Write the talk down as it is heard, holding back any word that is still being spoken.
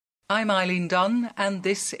I'm Eileen Dunne, and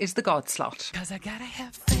this is The God Slot. 'Cause I gotta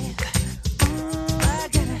have faith. I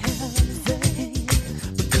gotta have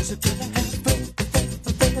faith. Because I gotta have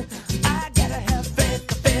faith. I gotta have faith.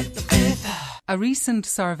 A recent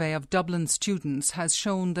survey of Dublin students has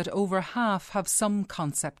shown that over half have some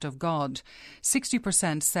concept of God.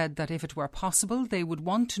 60% said that if it were possible, they would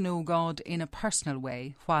want to know God in a personal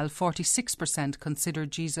way, while 46%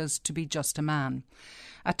 considered Jesus to be just a man.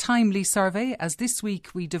 A timely survey, as this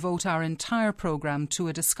week we devote our entire programme to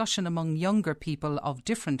a discussion among younger people of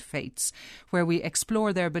different faiths, where we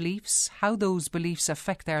explore their beliefs, how those beliefs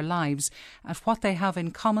affect their lives, and what they have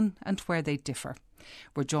in common and where they differ.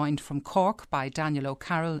 We're joined from Cork by Daniel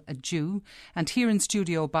O'Carroll, a Jew, and here in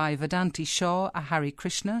studio by Vedanti Shaw, a Hari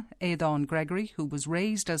Krishna, Aodhán Gregory, who was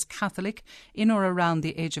raised as Catholic, in or around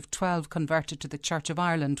the age of 12 converted to the Church of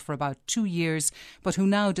Ireland for about 2 years, but who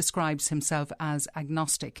now describes himself as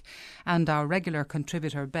agnostic, and our regular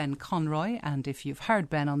contributor Ben Conroy, and if you've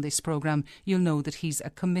heard Ben on this programme, you'll know that he's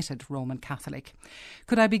a committed Roman Catholic.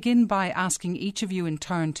 Could I begin by asking each of you in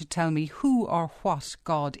turn to tell me who or what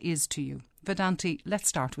God is to you? Vedanti, let's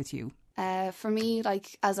start with you. For me,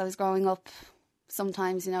 like, as I was growing up,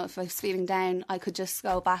 sometimes, you know, if I was feeling down, I could just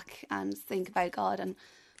go back and think about God and,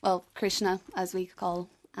 well, Krishna, as we call,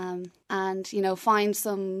 and, you know, find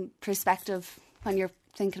some perspective when you're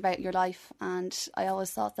thinking about your life. And I always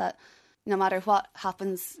thought that no matter what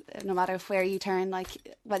happens, no matter where you turn,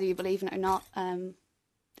 like, whether you believe in it or not,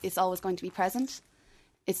 it's always going to be present.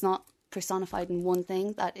 It's not personified in one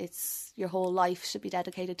thing, that it's your whole life should be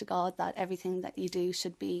dedicated to God, that everything that you do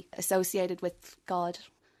should be associated with God.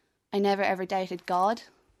 I never ever doubted God.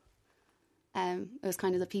 It was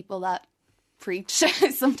kind of the people that preach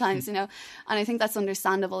sometimes, you know, and I think that's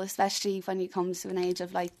understandable, especially when you come to an age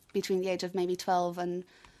of, like, between the age of maybe 12 and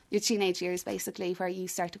your teenage years, basically, where you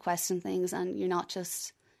start to question things and you're not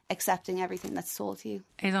just accepting everything that's told to you.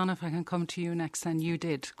 Aodhán, if I can come to you next, then you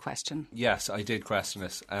did question. Yes, I did question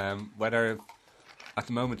it. Whether, at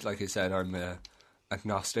the moment, like I said, I'm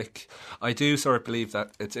agnostic. I do sort of believe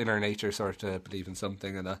that it's in our nature sort of to believe in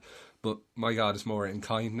something and that, but my God is more in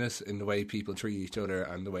kindness, in the way people treat each other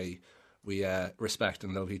and the way we respect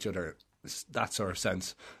and love each other. That sort of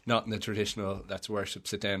sense, not in the traditional let's worship,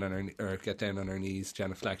 sit down on our, or get down on our knees,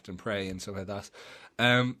 genuflect and pray and stuff like that.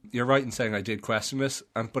 You're right in saying I did question this,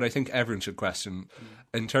 but I think everyone should question.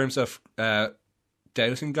 In terms of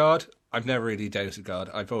doubting God, I've never really doubted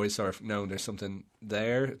God. I've always sort of known there's something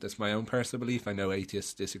there. That's my own personal belief. I know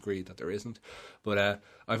atheists disagree that there isn't, but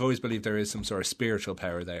I've always believed there is some sort of spiritual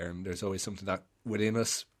power there, and there's always something that within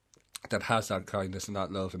us that has that kindness and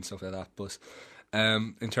that love and stuff like that. But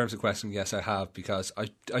in terms of questioning, yes, I have, because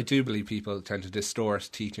I do believe people tend to distort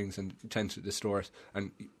teachings and tend to distort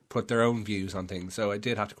and put their own views on things. So I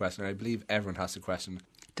did have to question. I believe everyone has to question.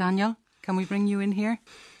 Daniel, can we bring you in here?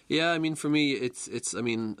 Yeah, I mean, for me, it's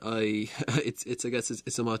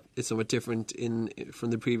somewhat different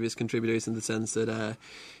from the previous contributors, in the sense that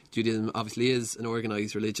Judaism obviously is an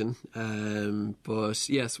organised religion, but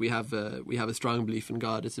yes, we have a strong belief in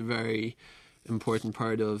God. It's a very important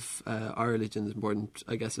part of our religion. It's important,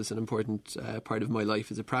 I guess, it's an important part of my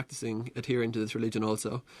life as a practicing adherent to this religion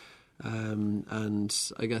also, and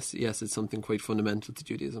I guess, yes, it's something quite fundamental to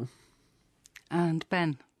Judaism. And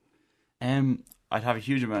Ben? I'd have a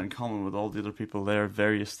huge amount in common with all the other people there,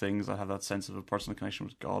 various things. I have that sense of a personal connection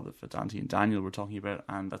with God that Vedanti and Daniel were talking about,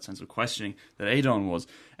 and that sense of questioning that Aodhán was.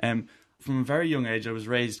 From a very young age, I was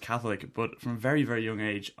raised Catholic, but from a very, very young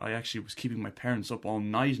age, I actually was keeping my parents up all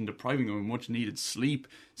night and depriving them of much needed sleep,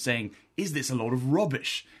 saying, is this a load of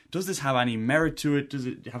rubbish? Does this have any merit to it? Does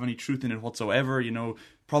it have any truth in it whatsoever? You know,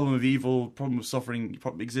 problem of evil, problem of suffering,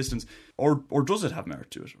 problem of existence, or does it have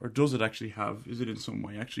merit to it? Or does it actually have, is it in some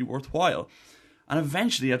way actually worthwhile? And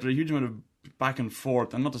eventually, after a huge amount of back and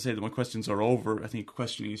forth, and not to say that my questions are over, I think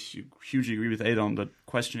questioning is, hugely agree with Aodhán that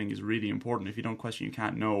questioning is really important. If you don't question, you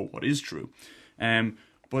can't know what is true.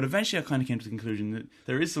 But eventually I kind of came to the conclusion that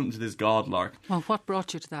there is something to this God lark. Well, what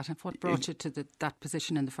brought you to that? And what brought you to that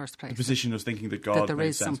position in the first place? The position of thinking that God that there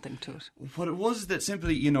is sense. Something to it. What it was that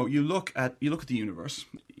simply, you know, you look at the universe.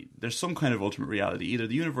 There's some kind of ultimate reality. Either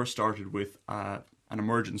the universe started with an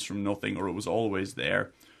emergence from nothing, or it was always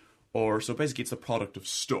there. Or, so basically it's the product of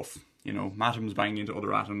stuff, you know, atoms banging into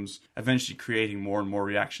other atoms, eventually creating more and more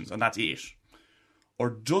reactions, and that's it. Or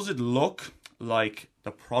does it look like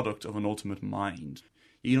the product of an ultimate mind?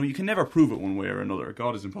 You know, you can never prove it one way or another.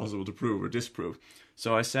 God is impossible to prove or disprove.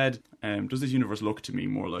 So I said, does this universe look to me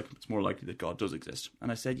more like, it's more likely that God does exist? And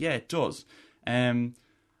I said, yeah, it does. And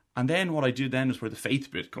then what I do then is where the faith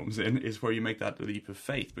bit comes in, is where you make that leap of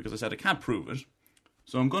faith, because I said, I can't prove it.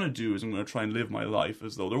 So what I'm going to do is I'm going to try and live my life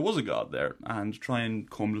as though there was a God there and try and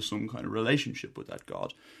come to some kind of relationship with that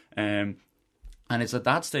God. And it's at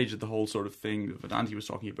that stage that the whole sort of thing that Vedanti was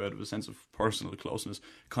talking about, of a sense of personal closeness,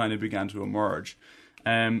 kind of began to emerge.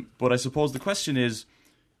 But I suppose the question is,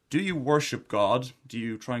 do you worship God? Do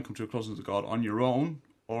you try and come to a closeness with God on your own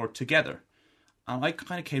or together? And I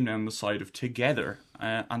kind of came down the side of together.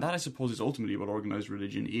 And that, I suppose, is ultimately what organised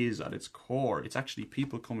religion is at its core. It's actually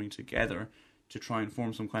people coming together to try and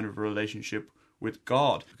form some kind of a relationship with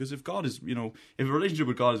God. Because if God is, if a relationship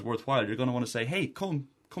with God is worthwhile, you're going to want to say, hey, come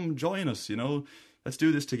join us, let's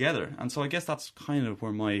do this together. And so I guess that's kind of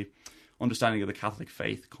where my understanding of the Catholic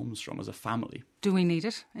faith comes from, as a family. Do we need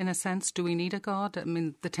it, in a sense? Do we need a God? I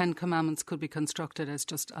mean, the Ten Commandments could be constructed as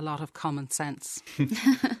just a lot of common sense.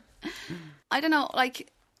 I don't know,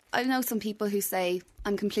 I know some people who say,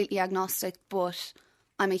 I'm completely agnostic, but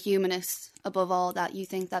I'm a humanist above all, that you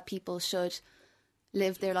think that people should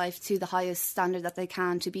live their life to the highest standard that they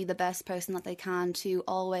can, to be the best person that they can, to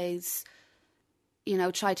always,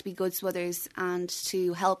 try to be good to others and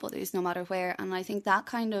to help others no matter where. And I think that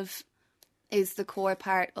kind of is the core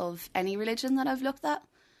part of any religion that I've looked at.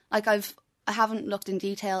 I haven't looked in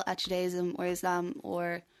detail at Judaism or Islam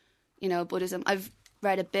or, Buddhism. I've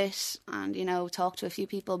read a bit and, talked to a few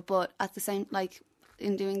people, but at the same,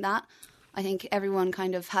 in doing that, I think everyone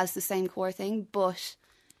kind of has the same core thing. But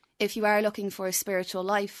if you are looking for a spiritual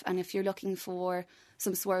life, and if you're looking for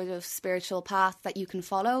some sort of spiritual path that you can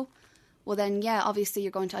follow, well then, yeah, obviously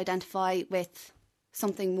you're going to identify with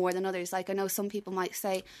something more than others. I know some people might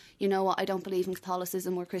say, you know what, I don't believe in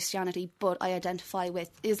Catholicism or Christianity, but I identify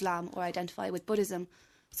with Islam or identify with Buddhism.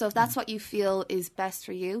 So if that's what you feel is best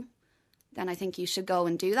for you, then I think you should go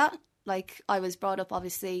and do that. I was brought up,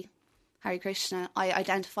 obviously, Hari Krishna. I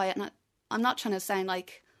identify it, and I'm not trying to sound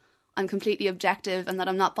like I'm completely objective and that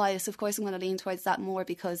I'm not biased. Of course I'm going to lean towards that more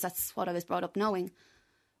because that's what I was brought up knowing.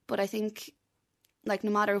 But I think, no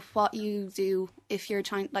matter what you do, if you're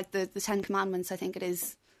trying, the Ten Commandments, I think it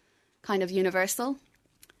is kind of universal.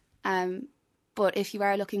 But if you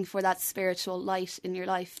are looking for that spiritual light in your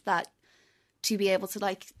life, that to be able to,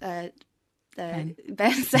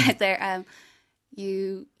 Ben said there,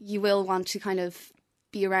 you will want to kind of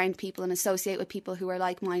be around people and associate with people who are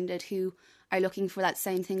like-minded, who are looking for that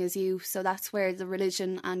same thing as you. So that's where the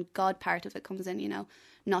religion and God part of it comes in,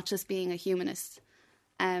 not just being a humanist.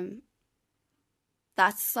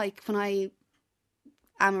 That's when I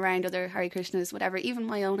am around other Hari Krishnas, whatever, even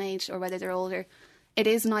my own age or whether they're older, it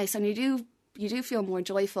is nice, and you do feel more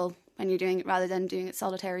joyful when you're doing it rather than doing it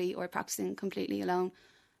solitary or practicing completely alone.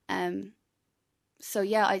 So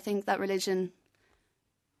yeah, I think that religion,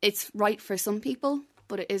 it's right for some people,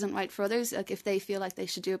 but it isn't right for others. If they feel like they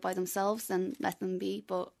should do it by themselves, then let them be.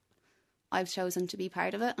 But I've chosen to be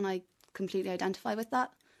part of it, and I completely identify with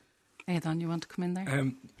that. Aodhán, you want to come in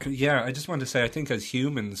there? Yeah, I just want to say, I think as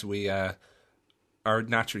humans, we are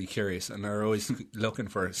naturally curious and are always looking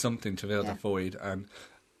for something to fill the void. And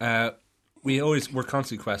we're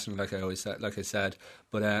constantly questioning, like I said.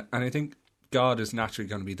 But and I think God is naturally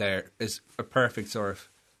going to be there. Is a perfect sort of,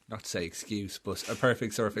 not to say excuse, but a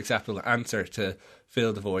perfect sort of acceptable answer to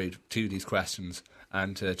fill the void to these questions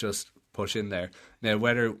and to just push in there. Now,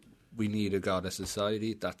 whether we need a God as a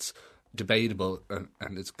society, that's debatable,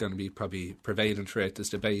 and it's going to be probably prevalent throughout this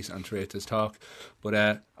debate and throughout this talk.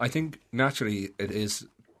 But I think naturally it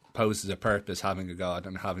poses a purpose, having a God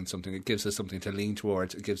and having something. It gives us something to lean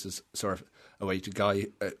towards. It gives us sort of a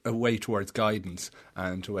way towards guidance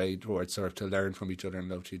and a way towards sort of to learn from each other and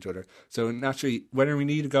love to each other. So naturally, whether we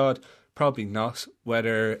need a God, probably not.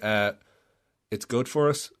 Whether it's good for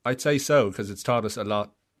us, I'd say so, because it's taught us a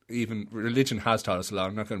lot. Even religion has taught us a lot.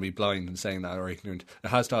 I'm not going to be blind in saying that or ignorant. It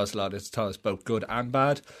has taught us a lot. It's taught us both good and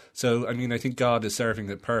bad. So, I mean, I think God is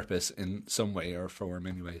serving a purpose in some way or form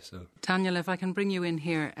anyway. So, Daniel, if I can bring you in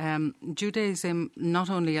here, Judaism not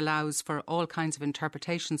only allows for all kinds of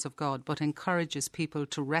interpretations of God, but encourages people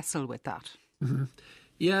to wrestle with that. Mm-hmm.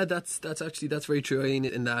 Yeah, that's very true, Eileen,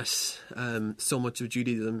 in that so much of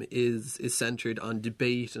Judaism is centred on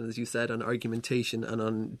debate and, as you said, on argumentation and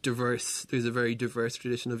on there's a very diverse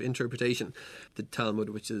tradition of interpretation. The Talmud,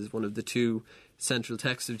 which is one of the two central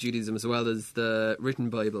texts of Judaism, as well as the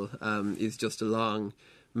written Bible, is just a long,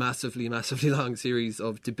 massively long series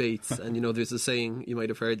of debates. And, there's a saying, you might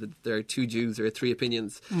have heard, that there are two Jews, there are three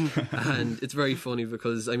opinions. And it's very funny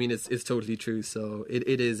because, it's totally true. So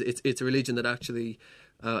it's a religion that actually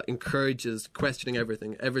encourages questioning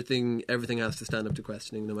everything. Everything has to stand up to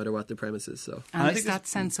questioning, no matter what the premise is. So, and is that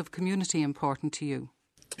sense of community important to you?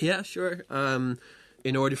 Yeah, sure.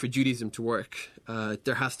 in order for Judaism to work,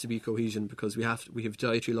 there has to be cohesion, because we have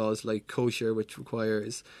dietary laws like kosher, which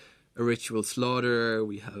requires a ritual slaughter.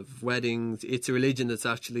 We have weddings. It's a religion that's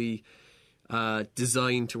actually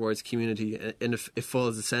designed towards community, and it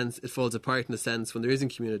falls apart in a sense when there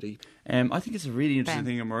isn't community. I think it's a really interesting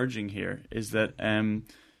thing emerging here is that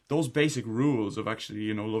those basic rules of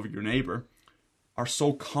actually, loving your neighbour are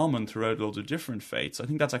so common throughout loads of different faiths. I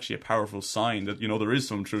think that's actually a powerful sign that, there is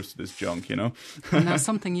some truth to this junk, Well, now,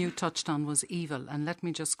 something you touched on was evil, and let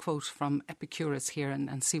me just quote from Epicurus here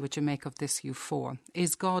and see what you make of this, you four.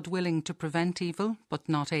 Is God willing to prevent evil, but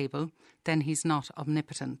not able? Then he's not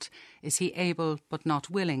omnipotent. Is he able, but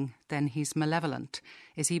not willing? Then he's malevolent.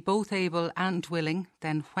 Is he both able and willing?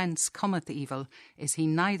 Then whence cometh the evil? Is he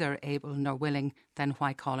neither able nor willing? Then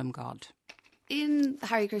why call him God? In the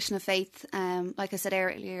Hari Krishna faith, like I said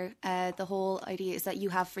earlier, the whole idea is that you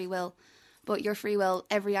have free will, but your free will,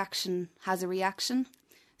 every action has a reaction.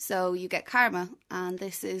 So you get karma, and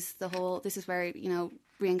this is where,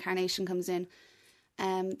 reincarnation comes in.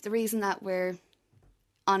 The reason that we're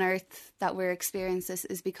on Earth, that we're experiencing this,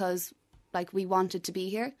 is because, we wanted to be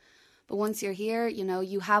here. But once you're here,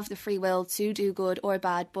 you have the free will to do good or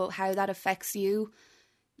bad, but how that affects you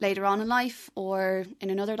later on in life or in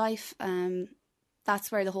another life,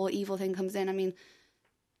 that's where the whole evil thing comes in. I mean,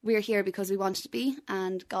 we're here because we wanted to be,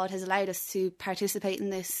 and God has allowed us to participate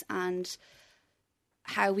in this, and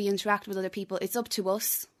how we interact with other people, it's up to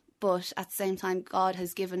us. But at the same time, God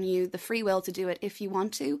has given you the free will to do it if you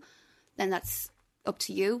want to. Then that's up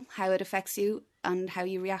to you. How it affects you and how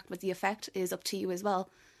you react with the effect is up to you as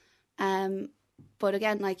well. But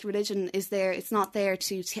again, religion is there. It's not there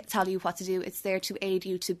to tell you what to do. It's there to aid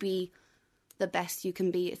you to be the best you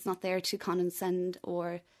can be. It's not there to condescend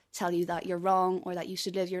or tell you that you're wrong or that you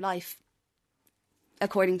should live your life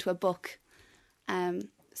according to a book.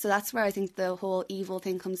 So that's where I think the whole evil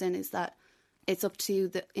thing comes in, is that it's up to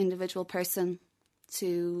the individual person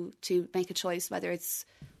to make a choice, whether it's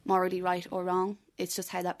morally right or wrong. It's just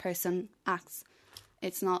how that person acts.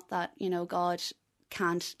 It's not that, God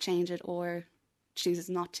can't change it or chooses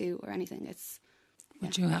not to or anything.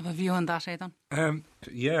 Would you have a view on that, Aodhán?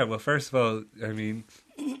 Yeah, well, first of all, I mean,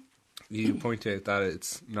 you point out that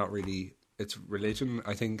it's not really, it's religion.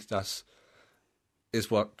 I think that is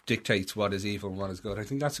what dictates what is evil and what is good. I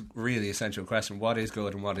think that's a really essential question. What is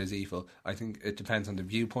good and what is evil? I think it depends on the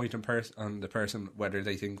viewpoint on the person, whether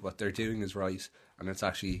they think what they're doing is right and it's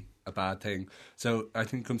actually a bad thing. So I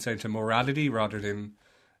think it comes down to morality rather than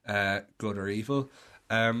good or evil.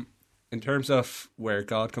 In terms of where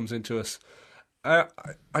God comes into us, I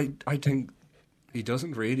think he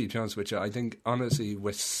doesn't really, to be honest with you. I think, honestly,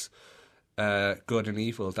 with good and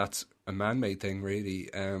evil, that's a man-made thing, really.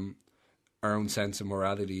 Our own sense of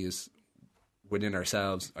morality is within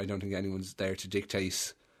ourselves. I don't think anyone's there to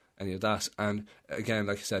dictate any of that. And again,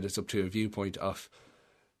 like I said, it's up to a viewpoint of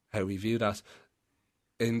how we view that.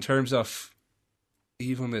 In terms of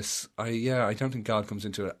evilness, I don't think God comes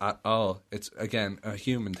into it at all. It's, again, a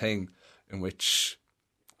human thing in which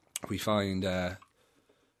we find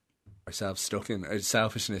ourselves stuck in.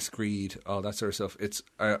 Selfishness, greed, all that sort of stuff. It's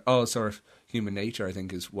all sort of human nature, I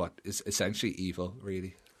think, is what is essentially evil,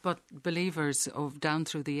 really. But believers down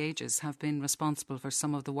through the ages have been responsible for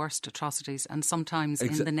some of the worst atrocities, and sometimes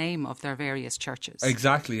in the name of their various churches.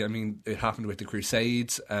 Exactly. I mean, it happened with the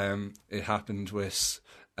Crusades. It happened with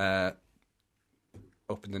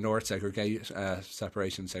up in the north,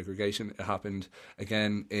 separation, segregation. It happened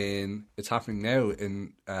again it's happening now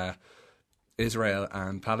in Israel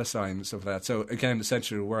and Palestine and stuff like that. So again,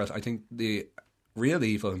 essentially the world, I think the real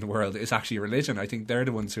evil in the world is actually religion. I think they're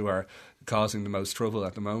the ones who are causing the most trouble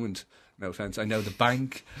at the moment. No offence. I know the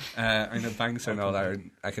bank, I know banks and all that,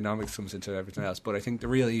 and economics comes into everything else, but I think the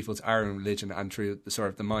real evils are in religion and through the sort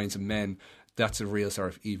of the minds of men. That's the real sort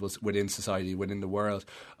of evils within society, within the world.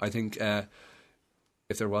 I think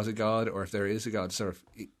if there was a God, or if there is a God, sort of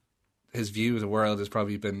his view of the world has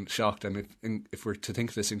probably been shocked. And if we're to think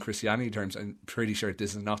of this in Christianity terms, I'm pretty sure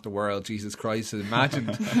this is not the world Jesus Christ has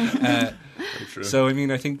imagined. So, I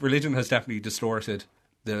mean, I think religion has definitely distorted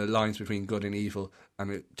the lines between good and evil,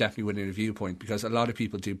 and it definitely within a viewpoint, because a lot of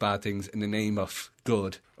people do bad things in the name of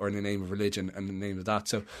good or in the name of religion and in the name of that.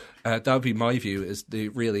 So that would be my view, is the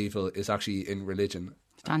real evil is actually in religion.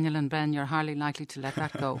 Daniel and Ben, you're hardly likely to let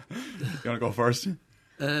that go. You want to go first?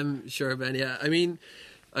 Sure, Ben, yeah. I mean,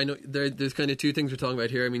 I know there's kind of two things we're talking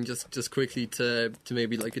about here. I mean, just quickly to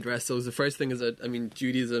maybe address those. The first thing is that, I mean,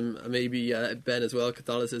 Judaism, maybe Ben as well,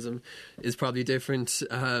 Catholicism is probably different,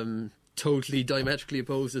 totally diametrically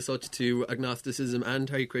opposed as such to agnosticism and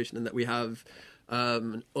Hari Krishna, in that we have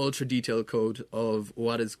an ultra detailed code of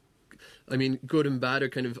what is I mean, good and bad are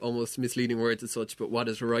kind of almost misleading words as such, but what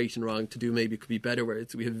is right and wrong to do maybe could be better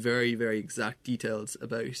words. We have very, very exact details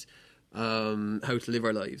about how to live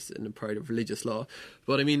our lives in a part of religious law.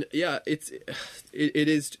 But I mean, yeah, it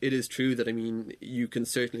is true that, I mean, you can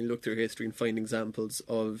certainly look through history and find examples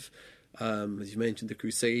of, as you mentioned, the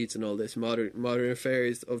Crusades and all this modern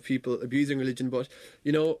affairs of people abusing religion. But,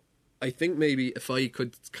 you know, I think maybe if I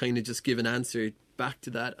could kind of just give an answer back to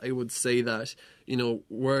that, I would say that, you know,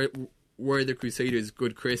 were the Crusaders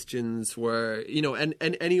good Christians? Were, you know, and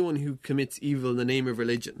anyone who commits evil in the name of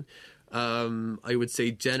religion, I would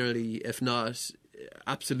say generally, if not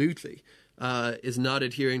absolutely, is not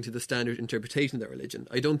adhering to the standard interpretation of their religion.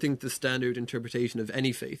 I don't think the standard interpretation of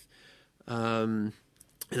any faith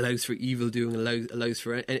allows for evil doing, allows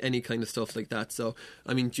for any kind of stuff like that. So,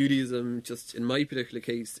 I mean, Judaism, just in my particular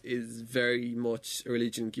case, is very much a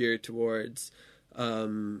religion geared towards,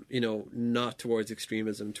 you know, not towards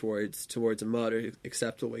extremism, towards a moderate,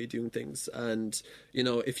 acceptable way of doing things. And, you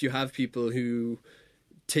know, if you have people who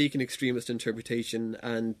take an extremist interpretation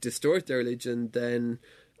and distort their religion, then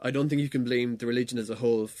I don't think you can blame the religion as a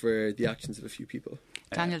whole for the actions of a few people.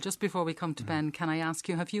 Daniel, just before we come to Ben, can I ask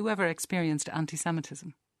you, have you ever experienced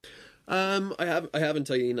anti-Semitism? I haven't,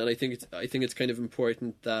 Eileen, and I think it's kind of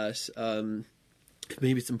important that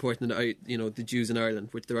maybe it's important that the Jews in Ireland,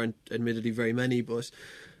 which there aren't admittedly very many, but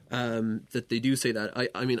that they do say that.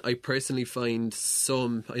 I mean, I personally find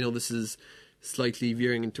some, I know this is slightly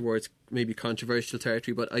veering towards maybe controversial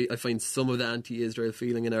territory, but I find some of the anti-Israel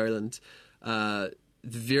feeling in Ireland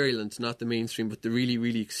virulent, not the mainstream, but the really,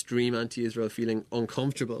 really extreme anti-Israel feeling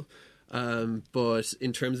uncomfortable. But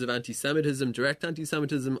in terms of anti-Semitism, direct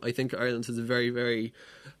anti-Semitism, I think Ireland has a very, very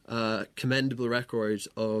commendable record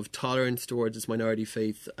of tolerance towards its minority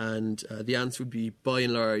faith, and the answer would be, by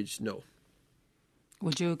and large, no.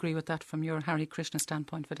 Would you agree with that from your Hari Krishna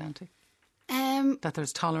standpoint, Vedanti? That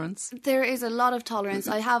there's tolerance? There is a lot of tolerance.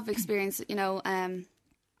 I have experienced, you know,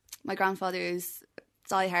 my grandfather is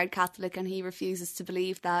diehard Catholic, and he refuses to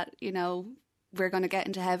believe that, you know, we're going to get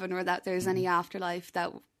into heaven or that there's any afterlife,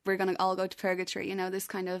 that we're going to all go to purgatory, you know, this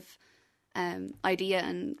kind of idea,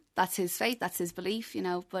 and that's his faith, that's his belief, you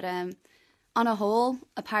know. But on a whole,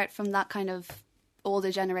 apart from that kind of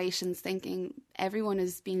older generations thinking, everyone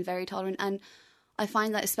is being very tolerant. And I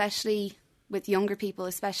find that especially with younger people,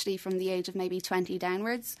 especially from the age of maybe 20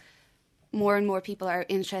 downwards, more and more people are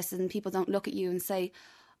interested, and people don't look at you and say,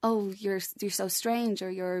 oh, you're so strange, or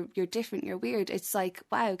you're different, you're weird. It's like,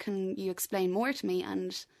 wow, can you explain more to me?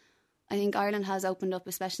 And I think Ireland has opened up,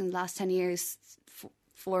 especially in the last 10 years,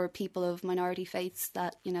 for people of minority faiths,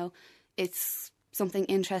 that, you know, it's something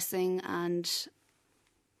interesting and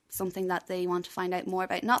something that they want to find out more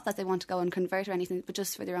about. Not that they want to go and convert or anything, but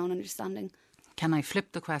just for their own understanding. Can I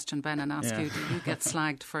flip the question, Ben, and ask you, do you get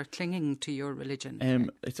slagged for clinging to your religion?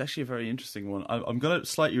 It's actually a very interesting one. I'm going to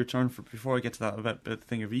slightly return before I get to that about the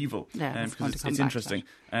thing of evil, because it's interesting.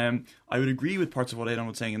 I would agree with parts of what Aodhán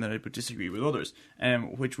was saying, and then I would disagree with others,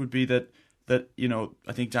 which would be that, you know,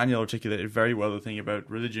 I think Daniel articulated very well the thing about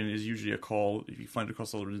religion is usually a call, if you find it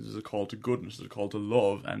across all religions, is a call to goodness, is a call to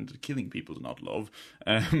love, and killing people is not love.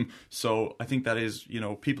 So I think that is, you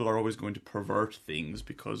know, people are always going to pervert things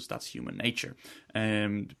because that's human nature.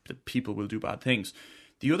 That people will do bad things.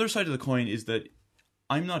 The other side of the coin is that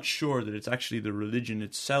I'm not sure that it's actually the religion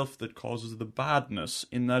itself that causes the badness,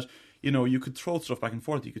 in that, you know, you could throw stuff back and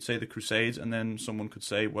forth. You could say the Crusades, and then someone could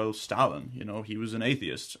say, well, Stalin, you know, he was an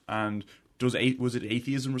atheist, and was it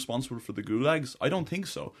atheism responsible for the gulags? I don't think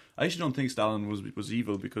so. I actually don't think Stalin was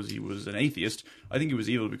evil because he was an atheist. I think he was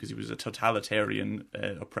evil because he was a totalitarian,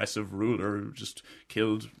 oppressive ruler who just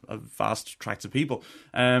killed vast tracts of people.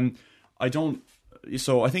 So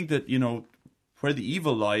I think that, you know, where the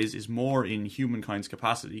evil lies is more in humankind's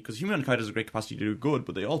capacity, because humankind has a great capacity to do good,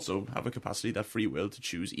 but they also have a capacity, that free will, to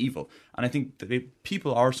choose evil. And I think that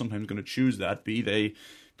people are sometimes going to choose that, be they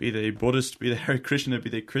Buddhist, be they Hari Krishna, be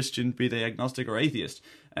they Christian, be they agnostic or atheist.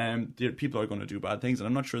 People are going to do bad things, and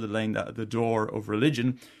I'm not sure that laying that at the door of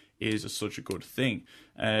religion is such a good thing.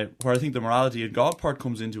 Where I think the morality and God part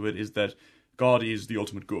comes into it is that God is the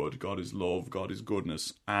ultimate good. God is love. God is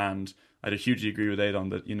goodness. And I'd hugely agree with Aodhán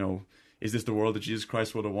that, you know, is this the world that Jesus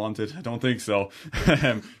Christ would have wanted? I don't think so.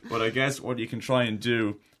 But I guess what you can try and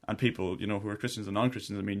do, and people, you know, who are Christians and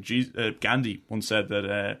non-Christians, I mean, Gandhi once said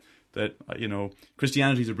that you know,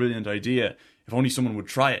 Christianity is a brilliant idea if only someone would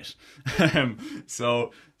try it.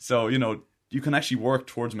 So you know, you can actually work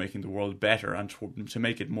towards making the world better and to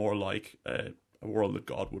make it more like a world that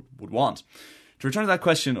God would want. To return to that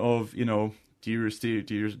question of, you know, do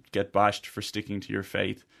you get bashed for sticking to your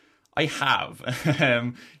faith? I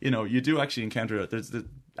have. You do actually encounter an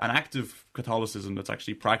active Catholicism that's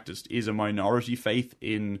actually practiced is a minority faith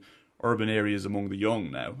in urban areas among the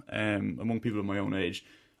young now, among people of my own age.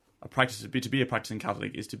 To be a practicing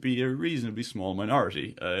Catholic is to be a reasonably small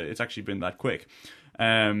minority. It's actually been that quick.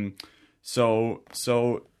 On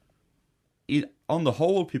the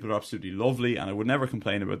whole, people are absolutely lovely, and I would never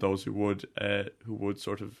complain about those who would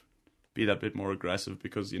sort of be that bit more aggressive,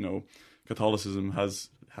 because Catholicism has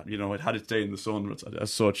it had its day in the sun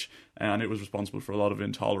as such, and it was responsible for a lot of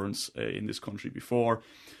intolerance in this country before.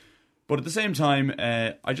 But at the same time,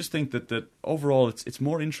 I just think that overall it's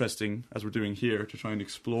more interesting, as we're doing here, to try and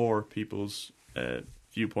explore people's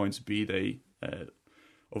viewpoints, be they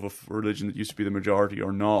of a religion that used to be the majority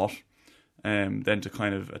or not, than to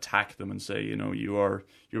kind of attack them and say, you're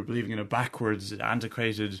believing in a backwards,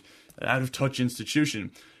 antiquated, out of touch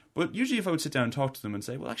institution. But usually if I would sit down and talk to them and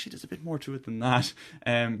say, well, actually, there's a bit more to it than that,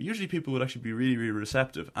 usually people would actually be really, really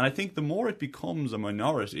receptive. And I think the more it becomes a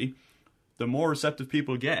minority, the more receptive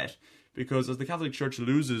people get. Because as the Catholic Church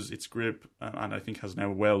loses its grip, and I think has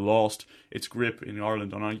now well lost its grip in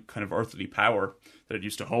Ireland on any kind of earthly power that it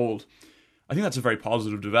used to hold, I think that's a very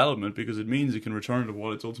positive development, because it means it can return to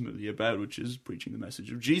what it's ultimately about, which is preaching the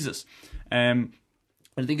message of Jesus. And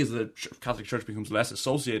I think as the Catholic Church becomes less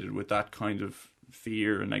associated with that kind of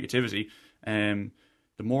fear and negativity, the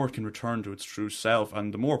more it can return to its true self,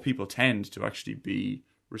 and the more people tend to actually be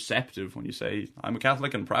receptive when you say, I'm a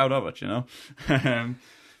Catholic and proud of it,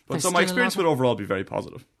 But so my experience would overall be very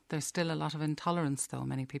positive. There's still a lot of intolerance, though,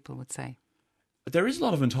 many people would say. There is a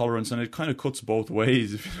lot of intolerance, and it kind of cuts both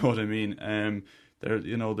ways, if you know what I mean.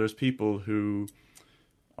 There's people who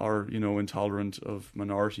are, intolerant of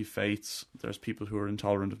minority faiths. There's people who are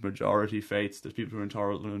intolerant of majority faiths. There's people who are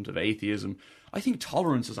intolerant of atheism. I think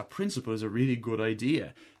tolerance as a principle is a really good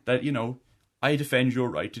idea. That, I defend your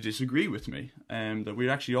right to disagree with me. That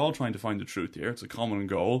we're actually all trying to find the truth here. It's a common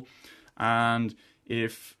goal. And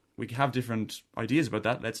if we have different ideas about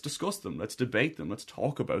that, let's discuss them, let's debate them, let's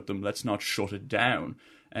talk about them, let's not shut it down.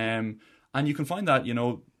 And you can find that,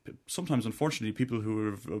 sometimes, unfortunately, people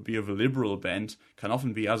who be of a liberal bent can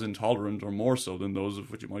often be as intolerant or more so than those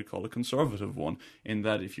of what you might call a conservative one, in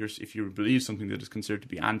that if you believe something that is considered to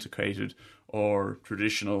be antiquated or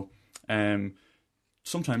traditional,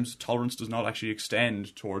 sometimes tolerance does not actually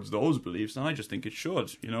extend towards those beliefs, and I just think it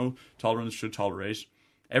should. Tolerance should tolerate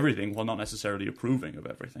everything while not necessarily approving of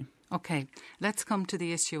everything. Okay, let's come to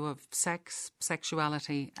the issue of sex,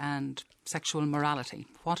 sexuality and sexual morality.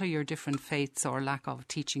 What are your different faiths or lack of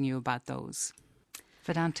teaching you about those?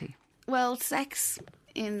 Vedanti. Well, sex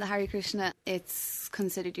in the Hari Krishna, it's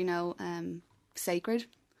considered, sacred.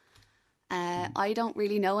 I don't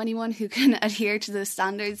really know anyone who can adhere to the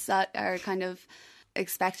standards that are kind of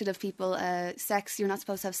expected of people. Sex, you're not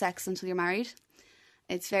supposed to have sex until you're married.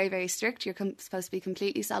 It's very, very strict. You're supposed to be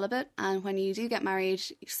completely celibate. And when you do get married,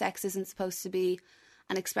 sex isn't supposed to be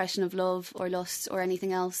an expression of love or lust or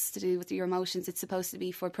anything else to do with your emotions. It's supposed to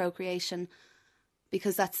be for procreation,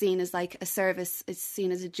 because that's seen as like a service. It's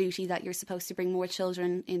seen as a duty that you're supposed to bring more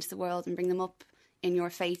children into the world and bring them up in your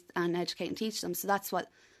faith and educate and teach them. So that's what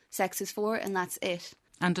sex is for, and that's it.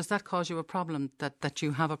 And does that cause you a problem, that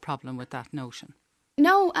you have a problem with that notion?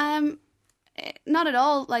 No, not at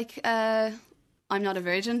all. I'm not a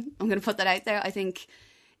virgin. I'm going to put that out there. I think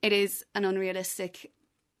it is an unrealistic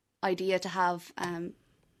idea to have.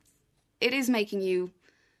 It is making you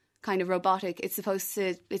kind of robotic.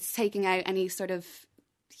 It's taking out any sort of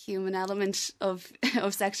human element of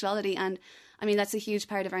sexuality. And I mean, that's a huge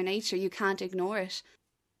part of our nature. You can't ignore it.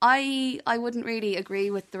 I wouldn't really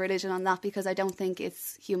agree with the religion on that, because I don't think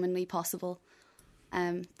it's humanly possible.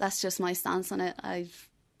 That's just my stance on it.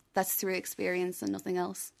 That's through experience and nothing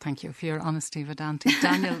else. Thank you for your honesty, Vedanti.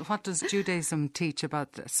 Daniel, what does Judaism teach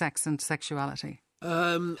about sex and sexuality?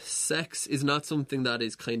 Sex is not something that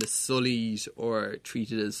is kind of sullied or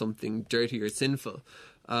treated as something dirty or sinful.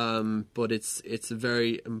 But it's a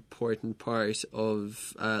very important part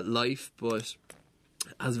of life. But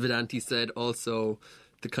as Vedanti said, also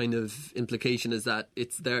the kind of implication is that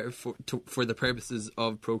it's there for the purposes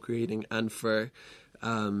of procreating and for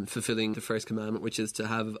fulfilling the first commandment, which is to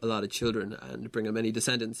have a lot of children and bring up many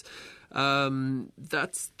descendants.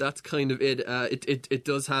 That's kind of it. It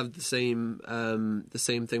does have the same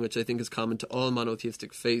thing, which I think is common to all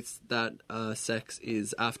monotheistic faiths, that sex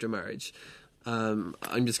is after marriage.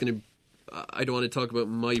 I don't want to talk about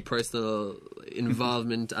my personal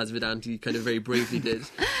involvement, as Vedanti kind of very bravely did.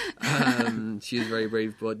 She is very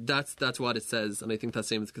brave, but that's what it says, and I think that's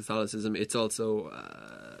the same as Catholicism. It's also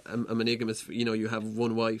a monogamous. You have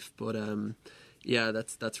one wife, but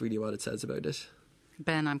that's really what it says about it.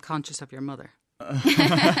 Ben, I'm conscious of your mother.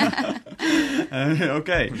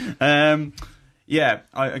 Okay.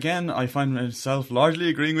 I find myself largely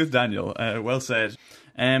agreeing with Daniel. Well said.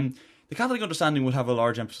 The Catholic understanding would have a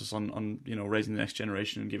large emphasis on raising the next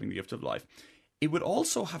generation and giving the gift of life. It would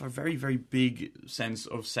also have a very, very big sense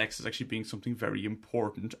of sex as actually being something very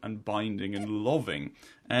important and binding and loving.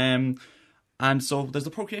 And so there's the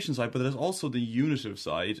procreation side, but there's also the unitive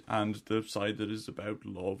side and the side that is about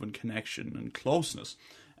love and connection and closeness.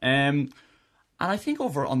 And I think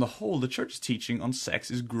on the whole, the Church's teaching on sex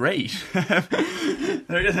is great.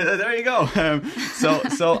 there you go. And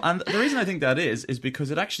the reason I think that is because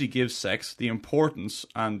it actually gives sex the importance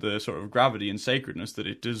and the sort of gravity and sacredness that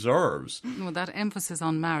it deserves. Well, that emphasis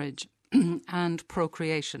on marriage and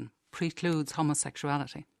procreation precludes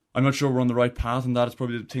homosexuality. I'm not sure we're on the right path, and that is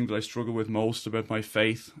probably the thing that I struggle with most about my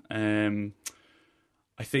faith. I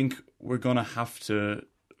think we're going to have to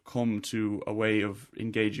come to a way of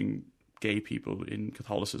engaging gay people in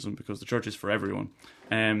Catholicism, because the Church is for everyone.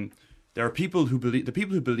 There are people who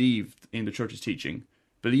believe in the Church's teaching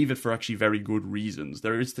believe it for actually very good reasons.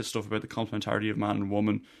 There is this stuff about the complementarity of man and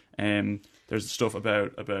woman. There's stuff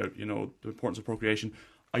about the importance of procreation.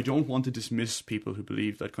 I don't want to dismiss people who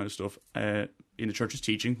believe that kind of stuff in the Church's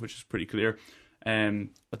teaching, which is pretty clear.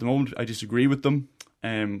 At the moment, I disagree with them.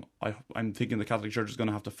 I'm thinking the Catholic Church is going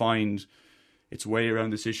to have to find its way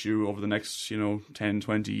around this issue over the next 10,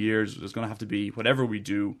 20 years. There's going to have to be, whatever we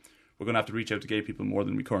do, we're going to have to reach out to gay people more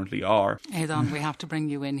than we currently are. Aodhán, we have to bring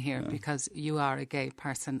you in here because you are a gay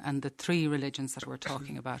person, and the three religions that we're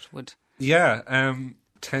talking about would... 10,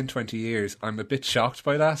 20 years. I'm a bit shocked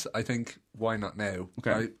by that. I think, why not now?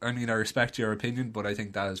 Okay. I mean, I respect your opinion, but I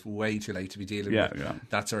think that is way too late to be dealing with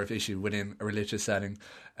that sort of issue within a religious setting.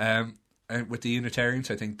 And with the Unitarians,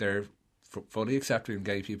 I think they're fully accepting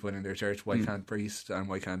gay people in their church. Why can't priests and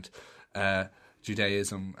why can't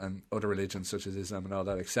Judaism and other religions such as Islam and all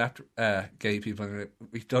that accept gay people? And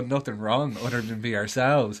we've done nothing wrong other than be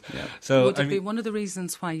ourselves. Yeah. So would it be one of the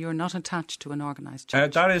reasons why you're not attached to an organised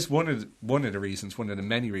church? That is one of the reasons, one of the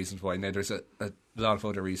many reasons why. Now there's a lot of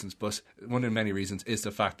other reasons, but one of the many reasons is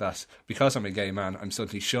the fact that because I'm a gay man, I'm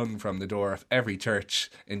suddenly shunned from the door of every church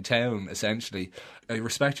in town, essentially. I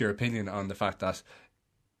respect your opinion on the fact that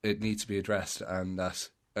it needs to be addressed, and that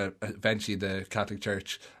eventually the Catholic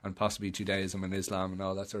Church and possibly Judaism and Islam and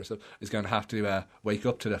all that sort of stuff is going to have to wake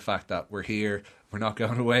up to the fact that we're here, we're not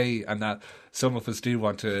going away, and that some of us do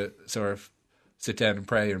want to sort of sit down and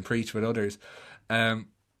pray and preach with others. 10,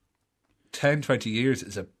 20 years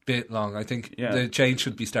is a bit long. I think the change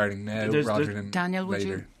should be starting now rather than Daniel,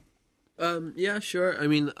 later. Yeah, sure. I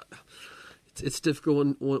mean, it's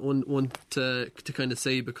difficult one to kind of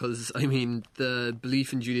say, because I mean the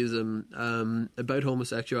belief in Judaism about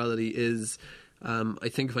homosexuality is I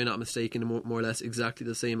think, if I'm not mistaken, more or less exactly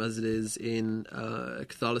the same as it is in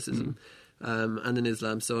Catholicism and in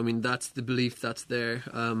Islam. So I mean that's the belief that's there.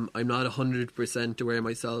 I'm not 100% aware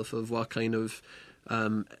myself of what kind of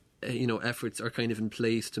efforts are kind of in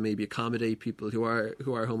place to maybe accommodate people who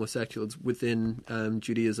are homosexuals within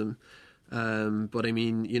Judaism. But I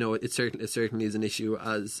mean, it certainly is an issue,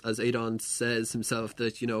 as Aodhán says himself,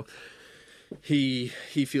 that he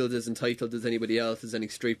feels as entitled as anybody else, as any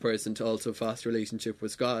straight person, to also a fast relationship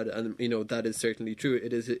with God, and that is certainly true.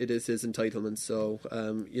 It is his entitlement. So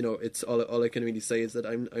it's all I can really say is that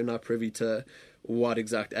I'm not privy to what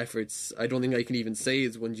exact efforts. I don't think I can even say,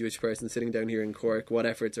 as one Jewish person sitting down here in Cork, what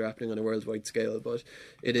efforts are happening on a worldwide scale, but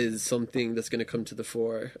it is something that's going to come to the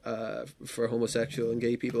fore for homosexual and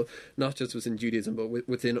gay people, not just within Judaism but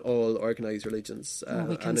within all organised religions.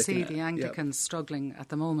 We can see the Anglicans struggling at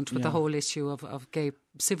the moment with the whole issue of gay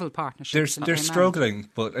civil partnerships. They're struggling,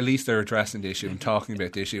 but at least they're addressing the issue and talking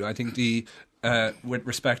about the issue. I think with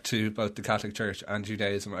respect to both the Catholic Church and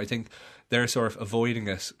Judaism, I think they're sort of avoiding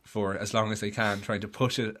it for as long as they can, trying to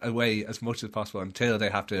push it away as much as possible until they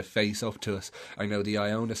have to face up to us. I know the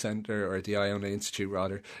Iona Centre, or the Iona Institute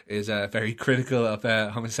rather, is very critical of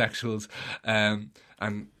homosexuals and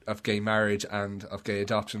of gay marriage and of gay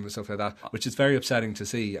adoption and stuff like that, which is very upsetting to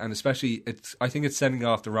see. And especially, I think it's sending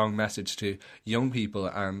off the wrong message to young people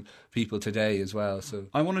and people today as well. So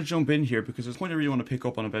I want to jump in here because there's a point I really want to pick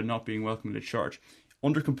up on about not being welcome in the church.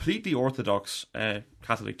 Under completely orthodox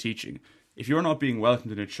Catholic teaching, if you're not being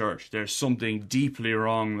welcomed in a church, there's something deeply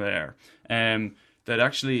wrong there. That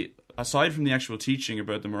actually, aside from the actual teaching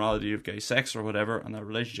about the morality of gay sex or whatever, and that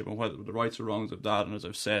relationship and what the rights or wrongs of that, and as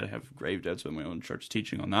I've said, I have grave doubts about my own church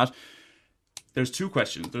teaching on that. There's two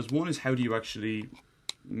questions. There's one is, how do you actually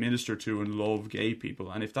minister to and love gay people?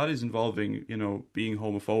 And if that is involving, being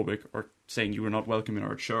homophobic or saying you are not welcome in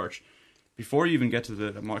our church before you even get to the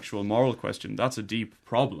actual moral question, that's a deep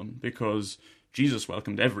problem, because Jesus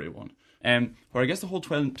welcomed everyone. Where I guess the whole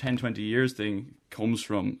 10, 20 years thing comes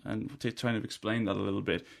from, and to try to explain that a little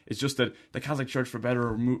bit, it's just that the Catholic Church, for better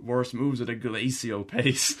or worse, moves at a glacial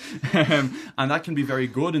pace. And that can be very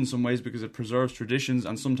good in some ways because it preserves traditions,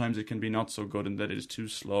 and sometimes it can be not so good in that it is too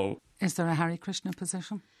slow. Is there a Hari Krishna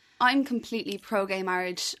position? I'm completely pro-gay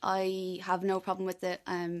marriage. I have no problem with it.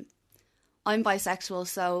 I'm bisexual,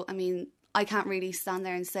 so, I mean, I can't really stand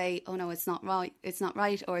there and say, oh no, it's not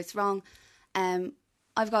right, or it's wrong.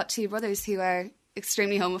 I've got two brothers who are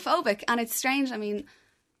extremely homophobic, and it's strange, I mean,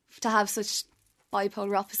 to have such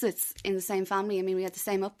bipolar opposites in the same family. I mean, we had the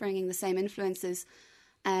same upbringing, the same influences.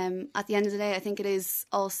 At the end of the day, I think it is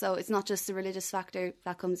also, it's not just the religious factor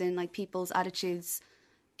that comes in, like people's attitudes.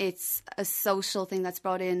 It's a social thing that's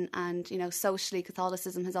brought in, and, you know, socially,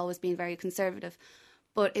 Catholicism has always been very conservative.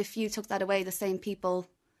 But if you took that away, the same people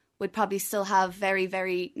would probably still have very,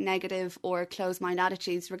 very negative or closed-mind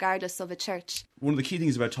attitudes, regardless of a church. One of the key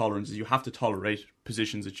things about tolerance is you have to tolerate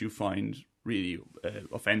positions that you find really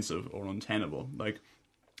offensive or untenable. Like,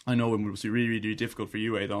 I know it was really, really difficult for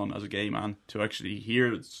you, Aodhán, as a gay man, to actually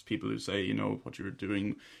hear people who say, you know, what you're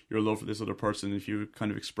doing, your love for this other person, if you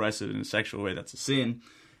kind of express it in a sexual way, that's a sin.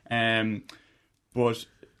 But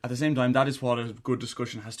at the same time, that is what a good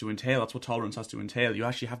discussion has to entail. That's what tolerance has to entail. You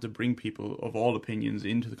actually have to bring people of all opinions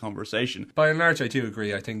into the conversation. By and large, I do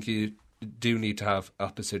agree. I think you do need to have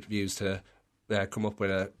opposite views to come up with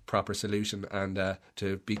a proper solution, and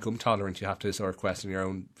to become tolerant, you have to sort of question your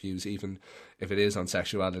own views, even if it is on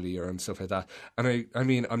sexuality or on stuff like that. And I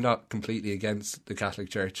mean, I'm not completely against the Catholic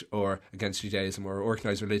Church or against Judaism or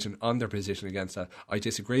organised religion on their position against that. I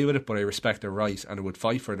disagree with it, but I respect their right, and I would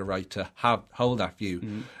fight for the right to hold that view.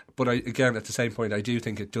 Mm-hmm. But again, at the same point, I do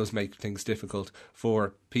think it does make things difficult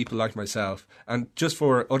for people like myself, and just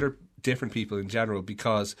for other different people in general,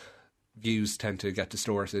 because views tend to get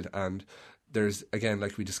distorted, and there's, again,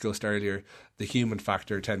 like we discussed earlier, the human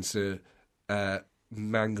factor tends to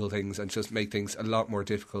mangle things and just make things a lot more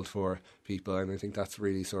difficult for people, and I think that's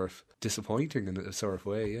really sort of disappointing in a sort of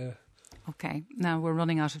way, yeah. Okay, now we're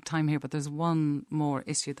running out of time here, but there's one more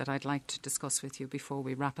issue that I'd like to discuss with you before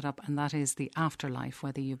we wrap it up, and that is the afterlife,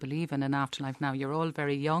 whether you believe in an afterlife. Now, you're all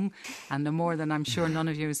very young, and no more than I'm sure none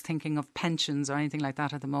of you is thinking of pensions or anything like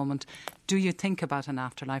that at the moment. Do you think about an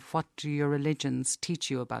afterlife? What do your religions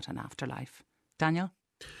teach you about an afterlife? Daniel?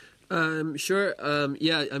 Sure.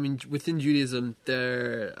 Yeah, I mean, within Judaism,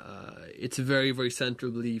 it's a very, very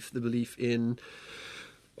central belief, the belief in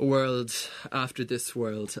a world after this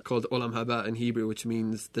world, called Olam Haba in Hebrew, which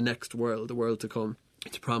means the next world, the world to come.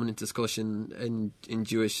 It's a prominent discussion in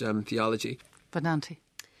Jewish theology. Vedanti?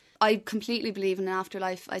 I completely believe in an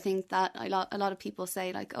afterlife. I think that a lot of people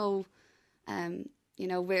say, like, oh, you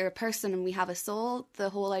know, we're a person and we have a soul. The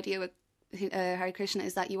whole idea with Hari Krishna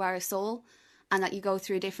is that you are a soul, and that you go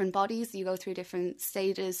through different bodies, you go through different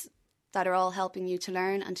stages that are all helping you to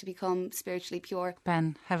learn and to become spiritually pure.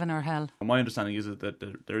 Ben, heaven or hell? My understanding is that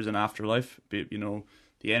there is an afterlife. You know,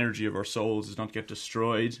 the energy of our souls does not get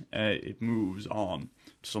destroyed. It moves on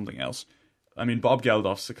to something else. I mean, Bob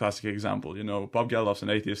Geldof's a classic example. You know, Bob Geldof's an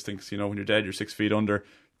atheist, thinks, you know, when you're dead, you're 6 feet under.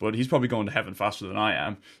 But he's probably going to heaven faster than I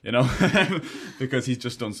am, you know, because he's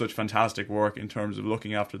just done such fantastic work in terms of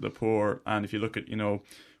looking after the poor. And if you look at, you know,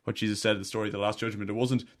 what Jesus said in the story of the Last Judgment, it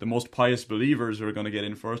wasn't the most pious believers who were going to get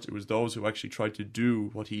in first. It was those who actually tried to do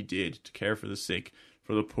what he did, to care for the sick,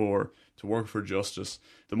 for the poor, to work for justice.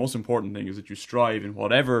 The most important thing is that you strive in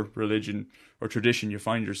whatever religion or tradition you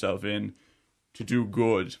find yourself in to do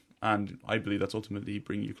good. And I believe that's ultimately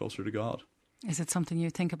bringing you closer to God. Is it something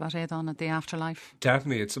you think about, Aodhán, at the afterlife?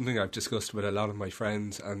 Definitely, it's something I've discussed with a lot of my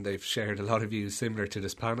friends, and they've shared a lot of views similar to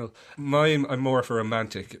this panel. I'm more of a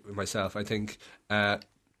romantic myself. I think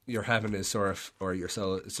your heaven is sort of, or your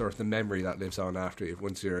soul is sort of the memory that lives on after you,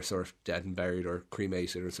 once you're sort of dead and buried or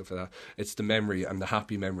cremated or stuff like that. It's the memory and the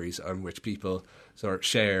happy memories on which people sort of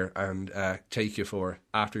share and take you for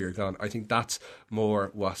after you're gone. I think that's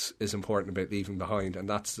more what is important about leaving behind, and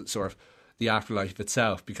that's sort of the afterlife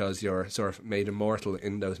itself, because you're sort of made immortal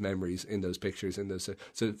in those memories, in those pictures, in those.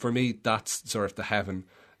 So for me, that's sort of the heaven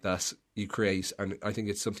that you create, and I think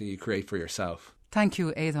it's something you create for yourself. Thank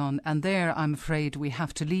you, Aodhán. And there, I'm afraid, we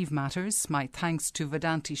have to leave matters. My thanks to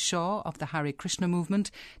Vedanti Shaw of the Hari Krishna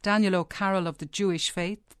movement, Daniel O'Carroll of the Jewish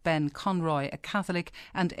faith, Ben Conroy, a Catholic,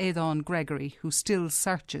 and Aodhán Gregory, who still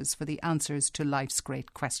searches for the answers to life's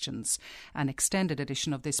great questions. An extended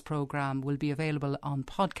edition of this programme will be available on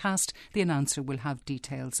podcast. The announcer will have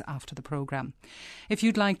details after the programme. If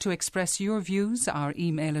you'd like to express your views, our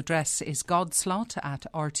email address is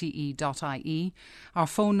godslot@rte.ie. Our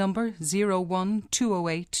phone number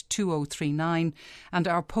 01-208-2039, and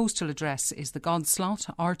our postal address is the Godslot,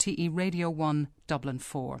 RTE Radio 1, Dublin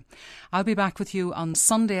 4. I'll be back with you on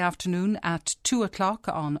Sunday afternoon at 2 o'clock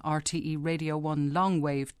on RTE Radio 1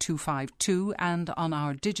 Longwave 252 and on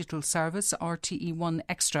our digital service RTE 1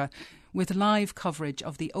 Extra with live coverage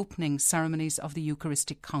of the opening ceremonies of the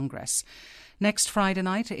Eucharistic Congress. Next Friday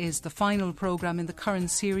night is the final programme in the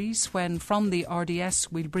current series when from the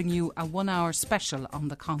RDS we'll bring you a 1 hour special on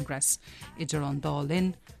the Congress. Idir an dá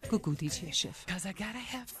linn, go gúdaí Taoiseach. 'Cause I gotta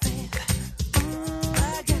have faith.